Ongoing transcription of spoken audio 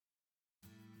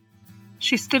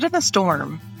She stood in the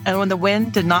storm, and when the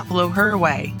wind did not blow her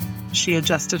away, she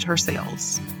adjusted her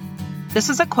sails. This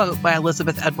is a quote by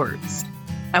Elizabeth Edwards.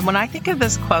 And when I think of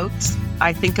this quote,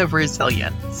 I think of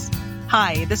resilience.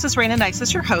 Hi, this is Rayna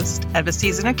Neises, your host of a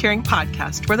Season of Caring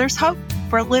podcast, where there's hope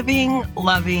for living,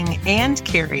 loving, and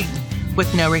caring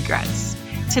with no regrets.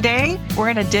 Today,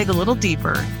 we're going to dig a little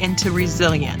deeper into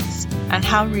resilience and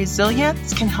how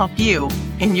resilience can help you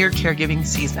in your caregiving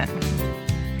season.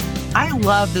 I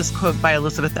love this quote by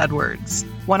Elizabeth Edwards.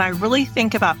 When I really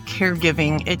think about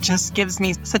caregiving, it just gives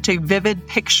me such a vivid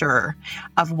picture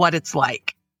of what it's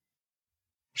like.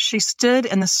 She stood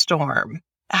in the storm.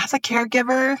 As a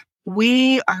caregiver,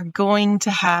 we are going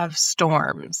to have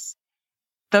storms.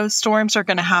 Those storms are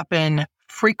going to happen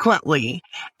frequently,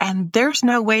 and there's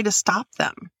no way to stop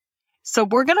them. So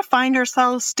we're going to find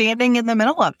ourselves standing in the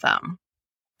middle of them.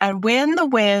 And when the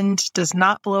wind does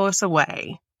not blow us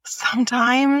away,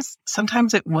 sometimes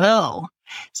it will.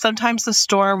 Sometimes the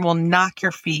storm will knock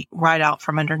your feet right out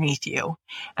from underneath you.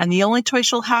 And the only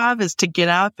choice you'll have is to get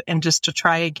up and just to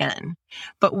try again.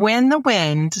 But when the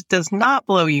wind does not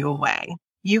blow you away,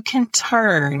 you can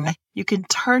turn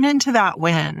into that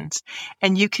wind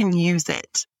and you can use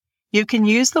it. You can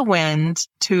use the wind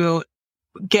to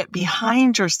get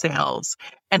behind your sails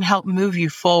and help move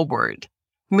you forward,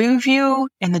 move you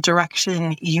in the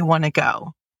direction you want to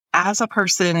go. As a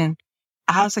person,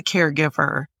 as a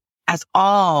caregiver, as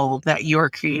all that you're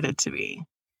created to be.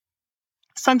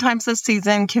 Sometimes this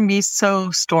season can be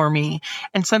so stormy,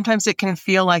 and sometimes it can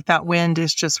feel like that wind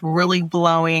is just really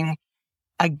blowing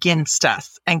against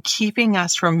us and keeping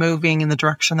us from moving in the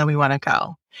direction that we want to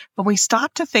go. But we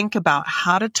stop to think about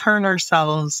how to turn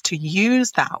ourselves to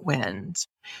use that wind,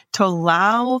 to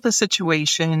allow the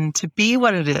situation to be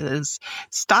what it is,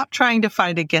 stop trying to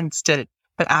fight against it,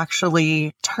 but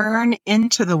actually turn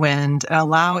into the wind and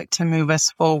allow it to move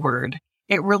us forward.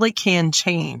 It really can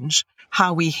change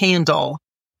how we handle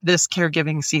this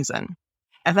caregiving season.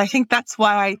 And I think that's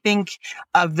why I think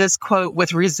of this quote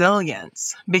with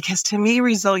resilience, because to me,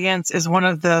 resilience is one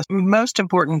of the most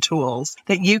important tools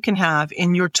that you can have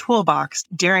in your toolbox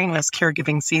during this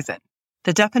caregiving season.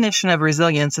 The definition of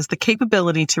resilience is the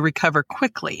capability to recover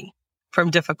quickly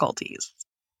from difficulties.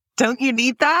 Don't you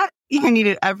need that? You need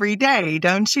it every day,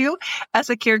 don't you? As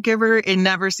a caregiver, it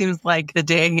never seems like the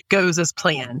day goes as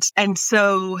planned. And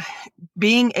so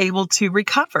being able to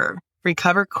recover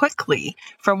quickly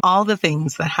from all the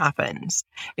things that happens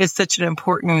is such an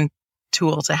important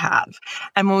tool to have.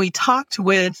 And when we talked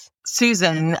with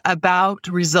Susan about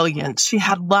resilience, she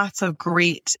had lots of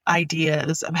great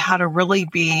ideas of how to really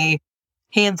be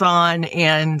hands-on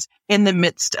and in the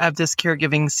midst of this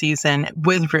caregiving season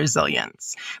with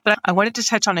resilience. But I wanted to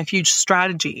touch on a few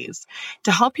strategies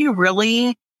to help you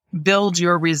really build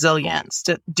your resilience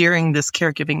during this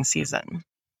caregiving season.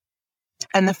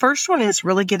 And the first one is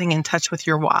really getting in touch with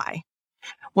your why.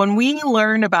 When we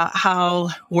learn about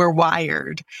how we're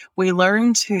wired, we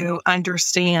learn to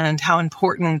understand how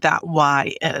important that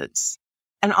why is.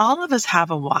 And all of us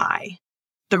have a why.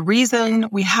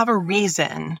 We have a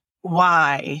reason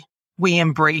why we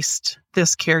embraced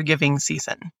this caregiving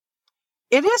season.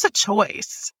 It is a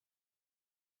choice.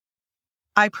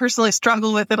 I personally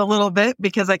struggle with it a little bit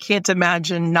because I can't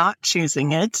imagine not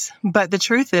choosing it. But the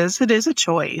truth is, it is a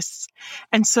choice.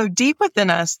 And so deep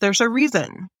within us, there's a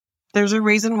reason. There's a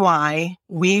reason why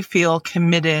we feel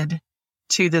committed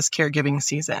to this caregiving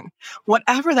season.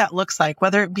 Whatever that looks like,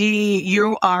 whether it be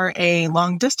you are a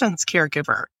long distance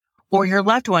caregiver, or your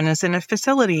loved one is in a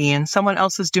facility and someone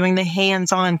else is doing the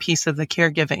hands-on piece of the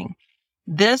caregiving.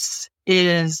 This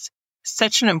is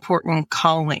such an important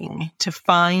calling to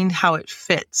find how it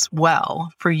fits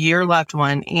well for your loved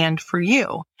one and for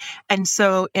you. And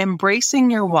so embracing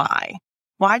your why.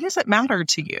 Why does it matter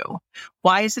to you?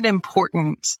 Why is it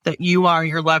important that you are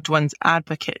your loved one's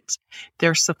advocate,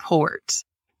 their support,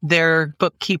 their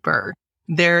bookkeeper,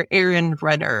 their errand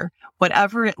runner,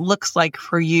 whatever it looks like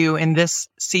for you in this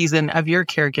season of your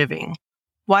caregiving?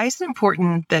 Why is it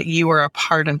important that you are a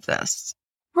part of this?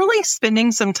 Really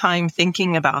spending some time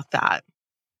thinking about that.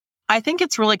 I think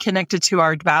it's really connected to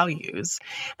our values.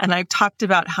 And I've talked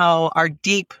about how our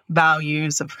deep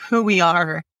values of who we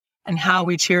are and how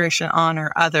we cherish and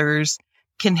honor others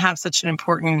can have such an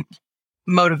important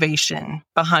motivation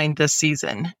behind this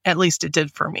season. At least it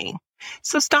did for me.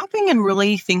 So stopping and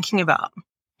really thinking about,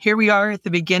 here we are at the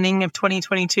beginning of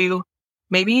 2022.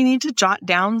 Maybe you need to jot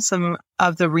down some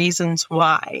of the reasons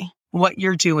why what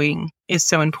you're doing is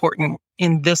so important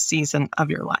in this season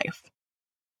of your life.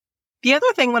 The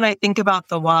other thing when I think about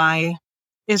the why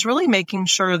is really making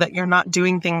sure that you're not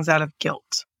doing things out of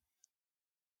guilt.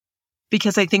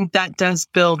 because I think that does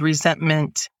build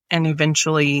resentment and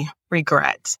eventually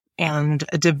regret and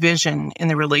a division in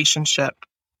the relationship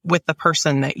with the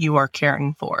person that you are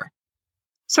caring for.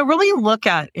 So really look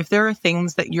at if there are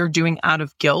things that you're doing out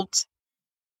of guilt,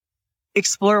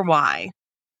 explore why.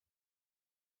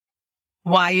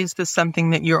 Why is this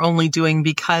something that you're only doing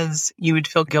because you would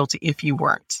feel guilty if you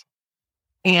weren't?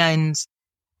 And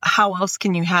how else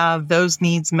can you have those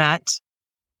needs met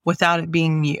without it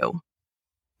being you?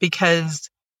 Because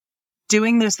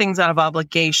doing those things out of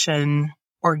obligation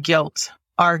or guilt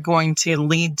are going to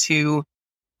lead to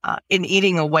an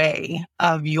eating away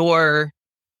of your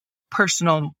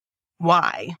personal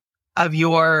why, of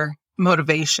your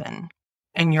motivation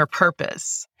and your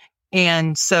purpose.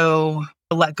 And so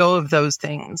let go of those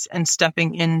things and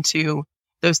stepping into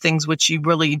those things which you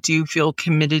really do feel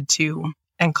committed to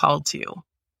and called to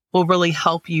will really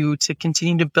help you to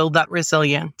continue to build that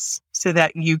resilience so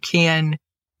that you can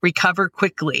recover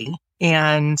quickly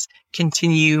and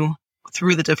continue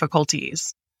through the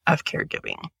difficulties of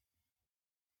caregiving.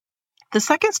 The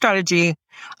second strategy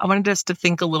I wanted us to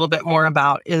think a little bit more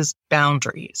about is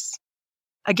boundaries.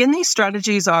 Again, these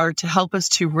strategies are to help us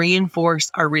to reinforce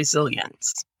our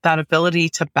resilience, that ability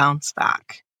to bounce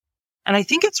back. And I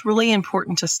think it's really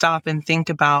important to stop and think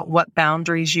about what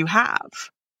boundaries you have.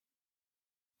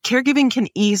 Caregiving can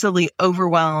easily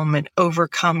overwhelm and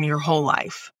overcome your whole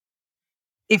life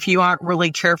if you aren't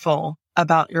really careful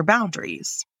about your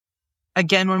boundaries.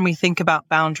 Again, when we think about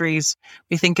boundaries,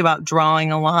 we think about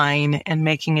drawing a line and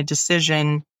making a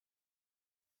decision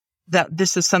that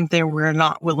this is something we're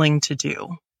not willing to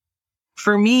do.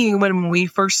 For me, when we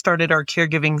first started our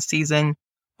caregiving season,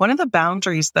 one of the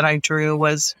boundaries that I drew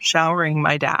was showering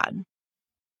my dad.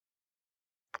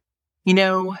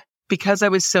 Because I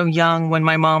was so young when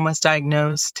my mom was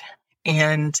diagnosed,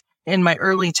 and in my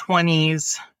early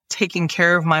 20s, taking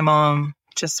care of my mom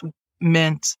just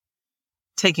meant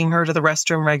taking her to the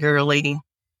restroom regularly,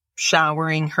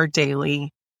 showering her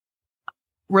daily,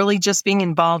 really just being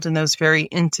involved in those very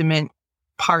intimate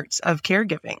parts of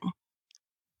caregiving.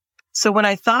 So when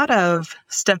I thought of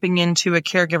stepping into a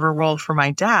caregiver role for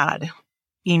my dad,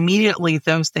 immediately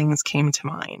those things came to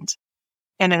mind.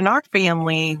 And in our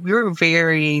family, we were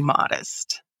very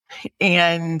modest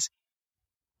and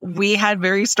we had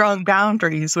very strong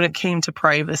boundaries when it came to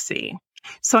privacy.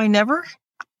 So I never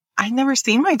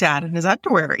seen my dad in his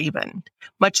underwear even,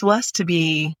 much less to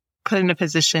be put in a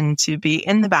position to be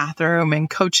in the bathroom and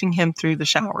coaching him through the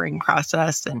showering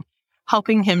process and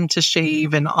helping him to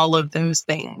shave and all of those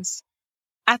things.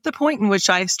 At the point in which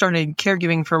I started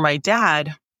caregiving for my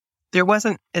dad, there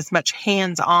wasn't as much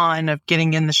hands-on of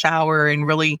getting in the shower and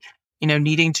really,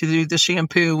 needing to do the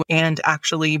shampoo and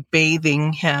actually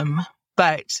bathing him.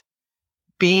 But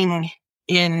being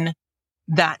in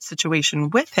that situation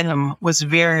with him was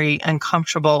very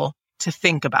uncomfortable to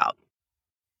think about.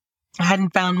 I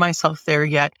hadn't found myself there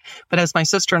yet, but as my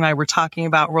sister and I were talking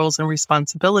about roles and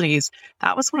responsibilities,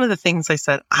 that was one of the things I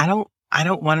said, I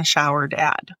don't want to shower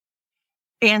dad.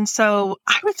 And so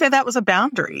I would say that was a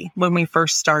boundary when we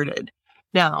first started.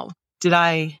 Now, did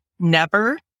I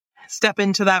never step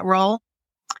into that role?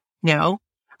 No,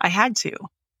 I had to.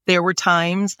 There were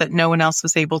times that no one else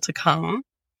was able to come.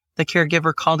 The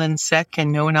caregiver called in sick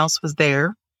and no one else was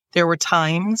there. There were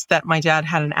times that my dad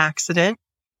had an accident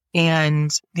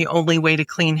and the only way to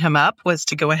clean him up was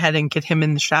to go ahead and get him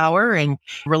in the shower and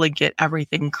really get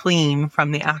everything clean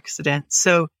from the accident.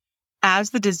 So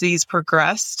as the disease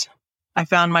progressed, I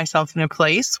found myself in a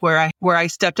place where I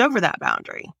stepped over that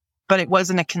boundary, but it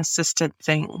wasn't a consistent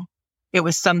thing. It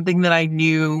was something that I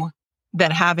knew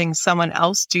that having someone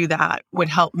else do that would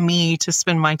help me to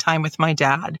spend my time with my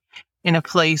dad in a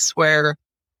place where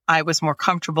I was more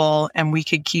comfortable and we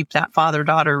could keep that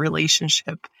father-daughter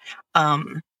relationship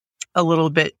a little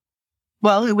bit,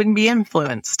 it wouldn't be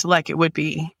influenced like it would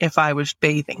be if I was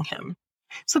bathing him.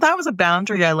 So that was a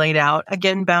boundary I laid out.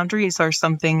 Again, boundaries are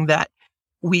something that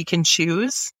we can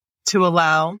choose to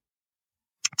allow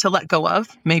to let go of,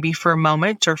 maybe for a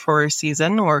moment or for a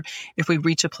season, or if we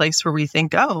reach a place where we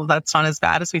think, oh, that's not as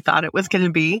bad as we thought it was going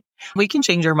to be, we can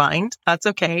change our mind. That's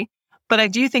okay. But I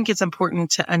do think it's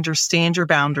important to understand your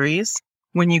boundaries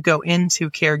when you go into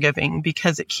caregiving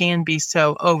because it can be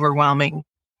so overwhelming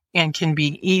and can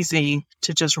be easy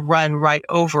to just run right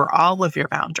over all of your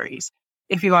boundaries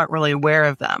if you aren't really aware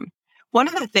of them. One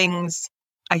of the things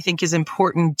I think is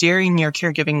important during your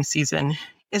caregiving season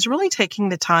is really taking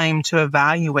the time to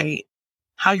evaluate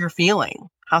how you're feeling,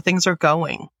 how things are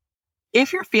going.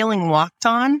 If you're feeling walked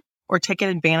on or taken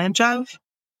advantage of,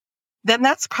 then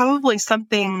that's probably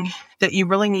something that you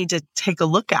really need to take a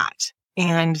look at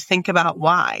and think about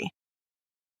why.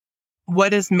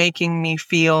 What is making me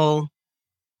feel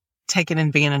taken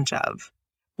advantage of?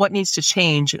 What needs to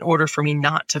change in order for me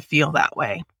not to feel that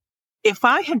way? If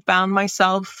I had found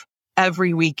myself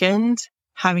every weekend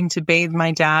having to bathe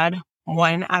my dad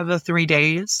 1 out of the 3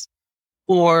 days,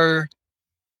 or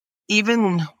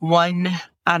even 1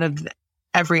 out of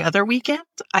every other weekend,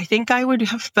 I think I would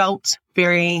have felt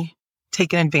very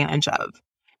taken advantage of,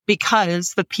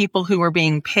 because the people who were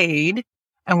being paid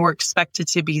and were expected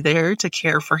to be there to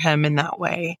care for him in that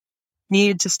way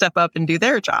needed to step up and do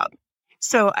their job.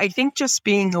 So I think just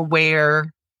being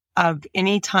aware of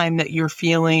any time that you're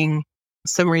feeling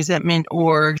some resentment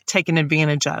or taken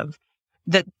advantage of,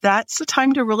 that's the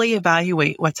time to really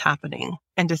evaluate what's happening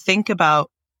and to think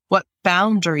about what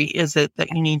boundary is it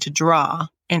that you need to draw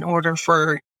in order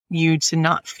for you to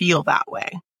not feel that way.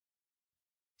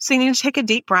 So you need to take a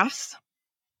deep breath.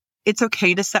 It's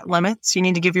okay to set limits. You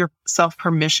need to give yourself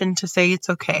permission to say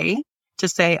it's okay, to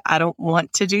say, I don't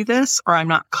want to do this, or I'm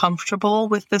not comfortable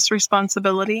with this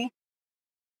responsibility.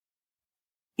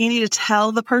 You need to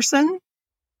tell the person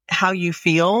how you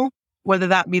feel, whether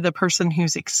that be the person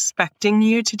who's expecting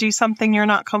you to do something you're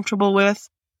not comfortable with,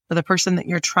 or the person that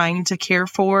you're trying to care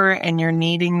for and you're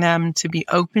needing them to be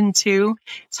open to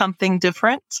something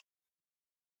different.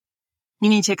 You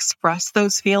need to express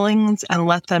those feelings and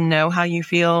let them know how you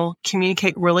feel.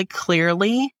 Communicate really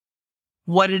clearly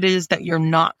what it is that you're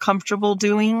not comfortable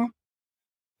doing.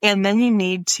 And then you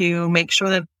need to make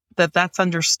sure that that's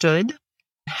understood,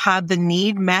 have the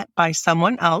need met by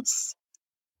someone else,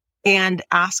 and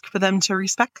ask for them to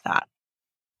respect that.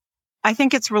 I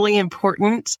think it's really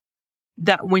important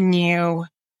that when you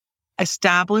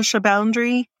establish a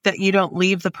boundary, that you don't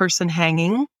leave the person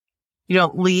hanging. You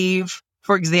don't leave,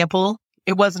 for example,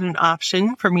 it wasn't an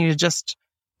option for me to just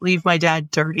leave my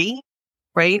dad dirty,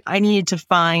 right? I needed to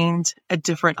find a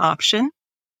different option.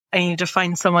 I needed to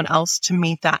find someone else to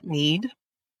meet that need.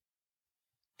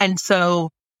 And so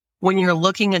when you're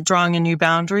looking at drawing a new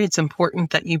boundary, it's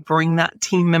important that you bring that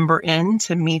team member in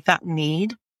to meet that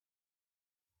need,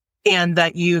 and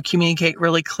that you communicate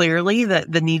really clearly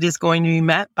that the need is going to be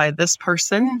met by this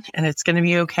person and it's going to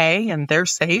be okay and they're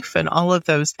safe and all of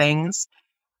those things.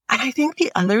 And I think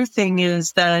the other thing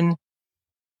is then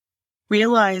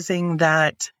realizing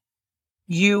that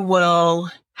you will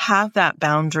have that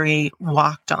boundary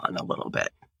walked on a little bit.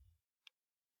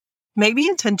 Maybe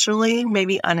intentionally,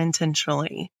 maybe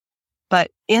unintentionally. But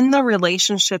in the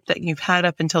relationship that you've had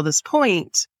up until this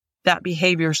point, that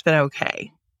behavior's been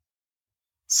okay.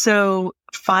 So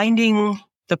finding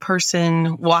the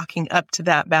person walking up to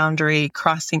that boundary,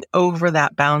 crossing over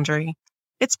that boundary,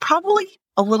 it's probably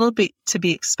a little bit to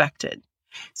be expected.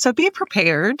 So be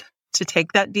prepared to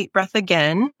take that deep breath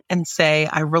again and say,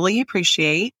 I really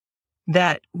appreciate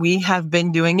that we have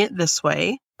been doing it this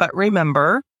way, but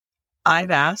remember,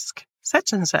 I've asked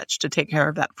such and such to take care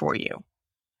of that for you.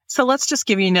 So let's just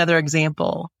give you another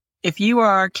example. If you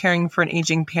are caring for an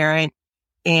aging parent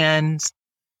and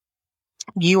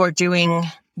you are doing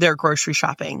their grocery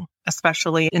shopping,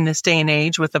 especially in this day and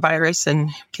age with the virus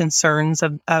and concerns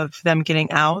of them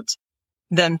getting out,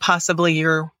 then possibly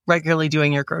you're regularly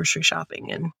doing your grocery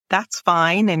shopping, and that's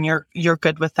fine. And you're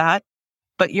good with that,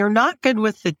 but you're not good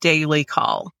with the daily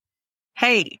call.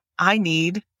 Hey, I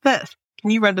need this.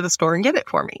 Can you run to the store and get it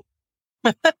for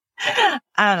me?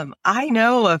 I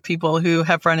know of people who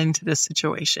have run into this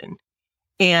situation,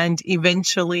 and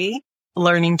eventually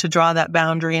learning to draw that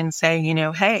boundary and say,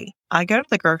 hey, I go to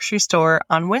the grocery store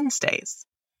on Wednesdays.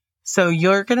 So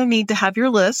you're going to need to have your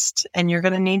list and you're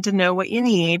going to need to know what you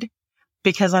need,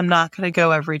 because I'm not going to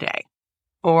go every day,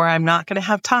 or I'm not going to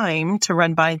have time to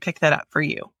run by and pick that up for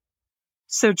you.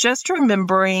 So just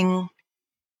remembering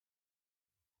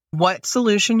what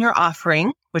solution you're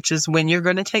offering, which is when you're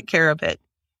going to take care of it,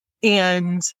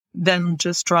 and then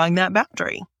just drawing that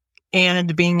boundary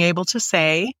and being able to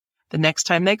say the next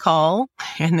time they call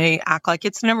and they act like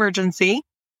it's an emergency,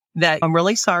 that I'm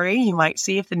really sorry. You might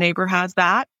see if the neighbor has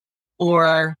that,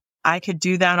 or I could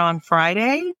do that on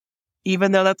Friday,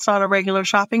 even though that's not a regular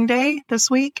shopping day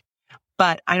this week,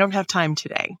 but I don't have time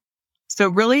today. So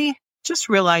really just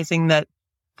realizing that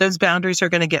those boundaries are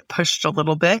going to get pushed a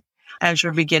little bit as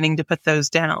you're beginning to put those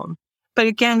down. But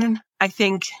again, I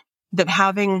think that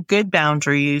having good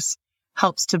boundaries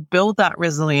helps to build that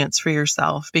resilience for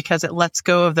yourself, because it lets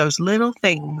go of those little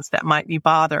things that might be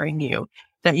bothering you,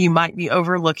 that you might be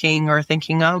overlooking or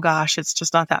thinking, oh gosh, it's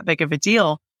just not that big of a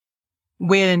deal.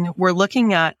 When we're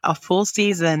looking at a full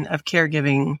season of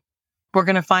caregiving, we're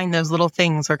going to find those little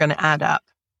things are going to add up.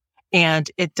 And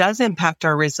it does impact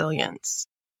our resilience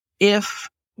if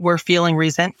we're feeling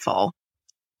resentful,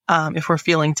 if we're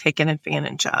feeling taken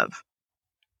advantage of.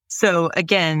 So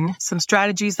again, some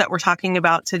strategies that we're talking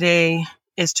about today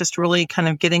is just really kind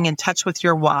of getting in touch with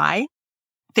your why,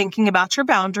 thinking about your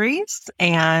boundaries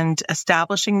and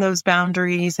establishing those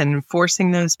boundaries and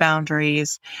enforcing those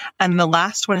boundaries. And the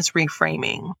last one is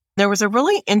reframing. There was a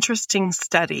really interesting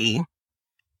study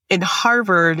in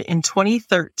Harvard in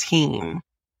 2013.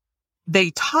 They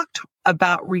talked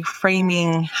about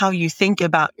reframing how you think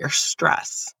about your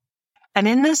stress. And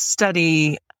in this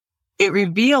study, it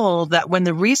revealed that when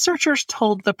the researchers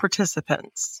told the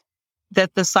participants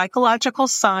that the psychological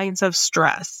signs of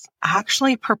stress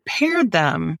actually prepared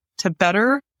them to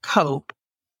better cope,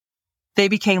 they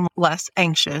became less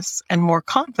anxious and more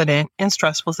confident in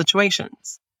stressful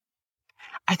situations.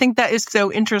 I think that is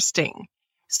so interesting.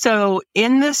 So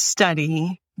in this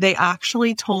study, they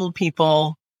actually told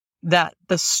people that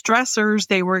the stressors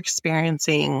they were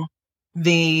experiencing,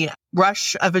 the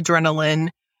rush of adrenaline,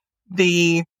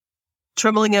 the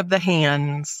trembling of the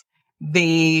hands,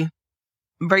 the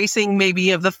bracing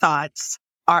maybe of the thoughts,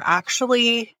 are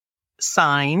actually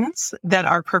signs that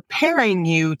are preparing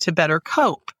you to better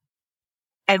cope.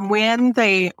 And when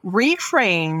they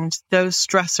reframed those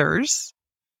stressors,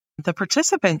 the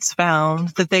participants found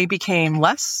that they became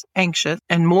less anxious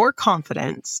and more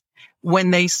confident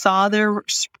when they saw their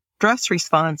stress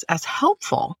response as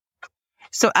helpful.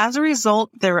 So as a result,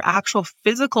 their actual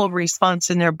physical response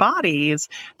in their bodies,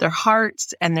 their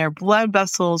hearts and their blood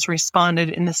vessels responded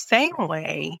in the same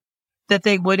way that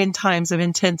they would in times of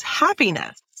intense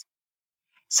happiness.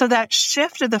 So that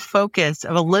shifted the focus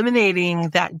of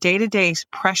eliminating that day-to-day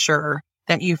pressure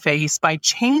that you face by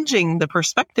changing the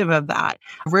perspective of that,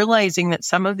 realizing that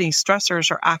some of these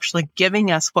stressors are actually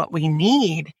giving us what we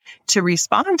need to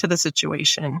respond to the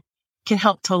situation, can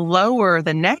help to lower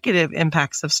the negative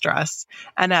impacts of stress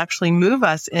and actually move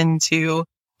us into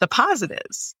the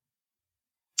positives.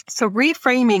 So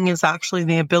reframing is actually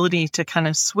the ability to kind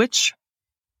of switch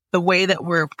the way that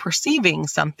we're perceiving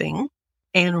something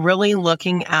and really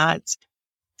looking at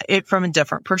it from a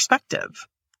different perspective.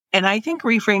 And I think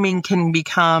reframing can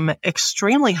become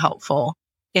extremely helpful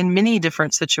in many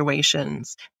different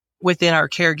situations within our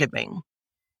caregiving.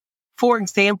 For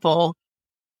example,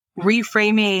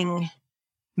 reframing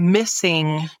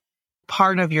missing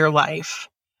part of your life.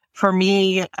 For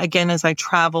me, again, as I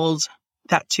traveled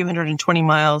that 220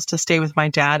 miles to stay with my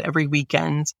dad every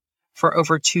weekend for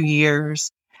over 2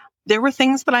 years, there were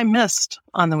things that I missed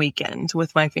on the weekend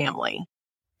with my family.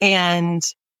 And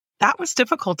that was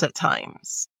difficult at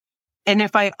times. And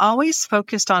if I always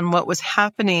focused on what was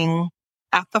happening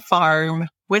at the farm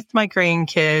with my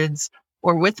grandkids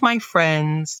or with my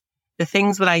friends, the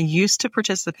things that I used to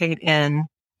participate in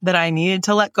that I needed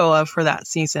to let go of for that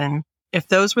season, if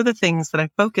those were the things that I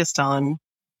focused on,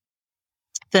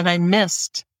 then I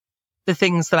missed the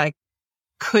things that I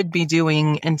could be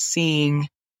doing and seeing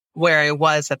where I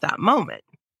was at that moment.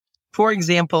 For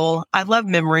example, I love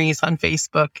memories on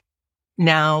Facebook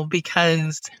now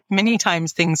because many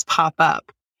times things pop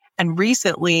up. And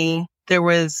recently there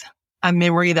was a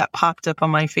memory that popped up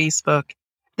on my Facebook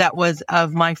that was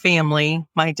of my family,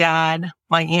 my dad,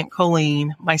 my Aunt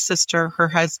Colleen, my sister, her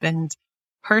husband,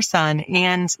 her son,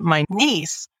 and my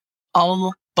niece,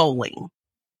 all bowling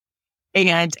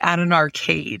and at an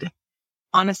arcade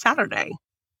on a Saturday.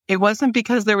 It wasn't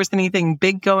because there was anything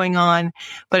big going on,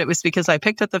 but it was because I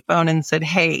picked up the phone and said,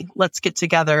 hey, let's get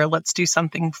together. Let's do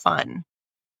something fun.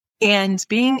 And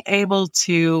being able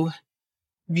to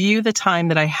view the time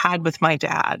that I had with my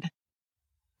dad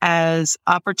as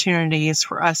opportunities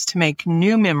for us to make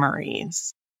new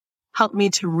memories helped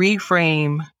me to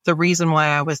reframe the reason why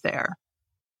I was there.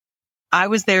 I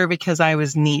was there because I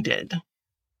was needed.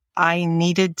 I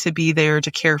needed to be there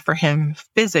to care for him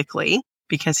physically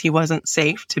because he wasn't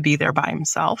safe to be there by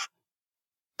himself.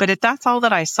 But if that's all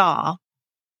that I saw,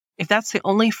 if that's the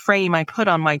only frame I put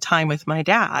on my time with my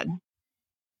dad,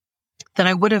 then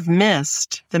I would have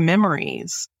missed the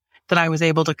memories that I was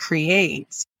able to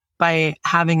create by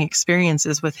having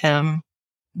experiences with him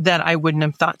that I wouldn't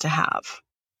have thought to have.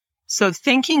 So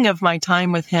thinking of my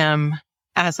time with him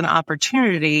as an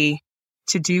opportunity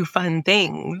to do fun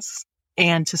things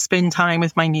and to spend time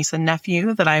with my niece and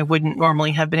nephew that I wouldn't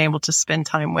normally have been able to spend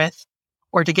time with,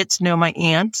 or to get to know my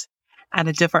aunt at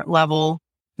a different level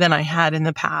than I had in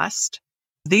the past.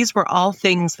 These were all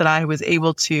things that I was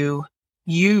able to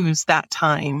use that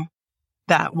time,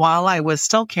 that while I was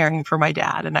still caring for my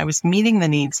dad and I was meeting the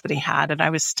needs that he had, and I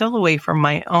was still away from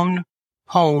my own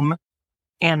home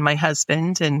and my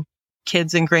husband and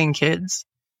kids and grandkids,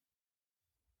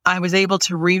 I was able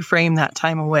to reframe that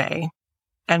time away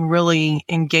and really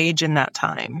engage in that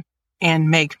time and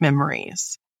make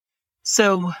memories.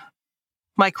 So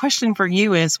My question for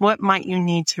you is, what might you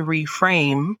need to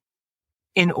reframe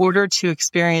in order to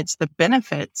experience the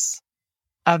benefits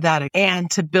of that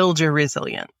and to build your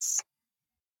resilience?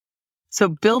 So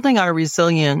building our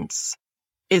resilience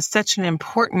is such an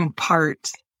important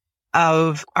part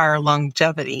of our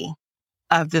longevity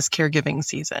of this caregiving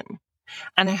season.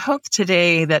 And I hope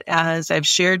today that as I've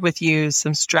shared with you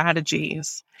some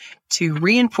strategies to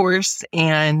reinforce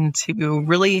and to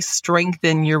really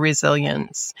strengthen your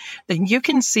resilience, that you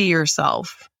can see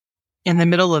yourself in the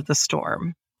middle of the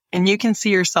storm and you can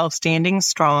see yourself standing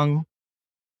strong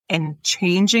and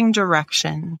changing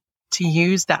direction to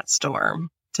use that storm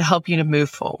to help you to move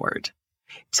forward,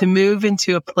 to move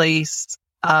into a place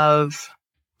of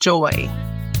joy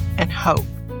and hope,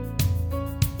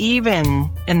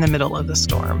 even in the middle of the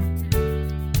storm.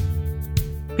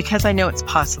 Because I know it's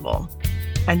possible.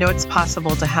 I know it's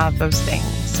possible to have those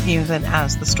things even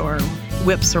as the storm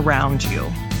whips around you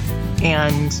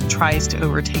and tries to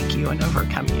overtake you and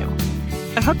overcome you.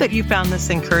 I hope that you found this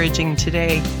encouraging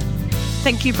today.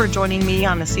 Thank you for joining me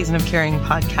on the Season of Caring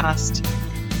podcast.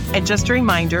 And just a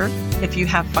reminder, if you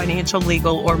have financial,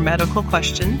 legal, or medical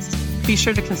questions, be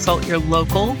sure to consult your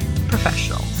local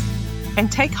professionals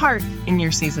and take heart in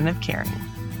your season of caring.